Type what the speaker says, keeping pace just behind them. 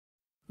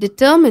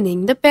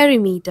Determining the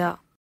perimeter.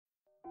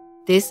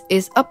 This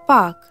is a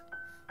park.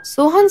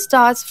 Sohan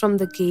starts from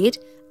the gate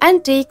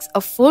and takes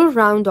a full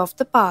round of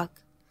the park.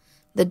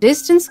 The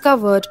distance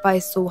covered by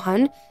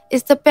Sohan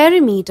is the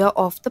perimeter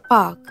of the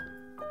park.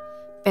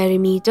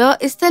 Perimeter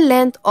is the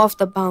length of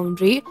the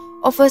boundary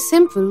of a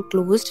simple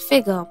closed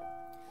figure.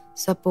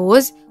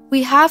 Suppose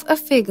we have a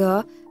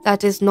figure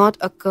that is not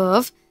a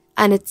curve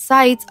and its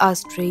sides are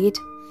straight.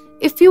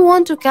 If you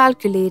want to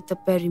calculate the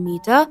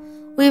perimeter,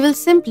 we will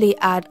simply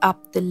add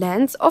up the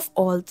lengths of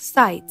all the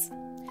sides.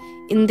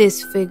 In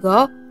this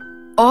figure,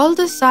 all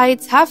the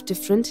sides have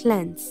different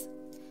lengths.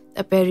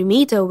 The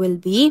perimeter will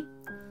be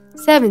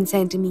 7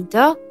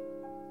 cm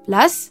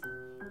plus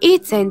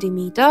 8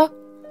 cm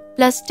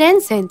plus 10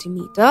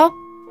 cm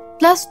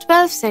plus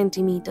 12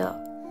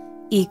 cm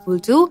equal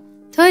to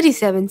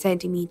 37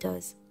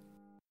 centimeters.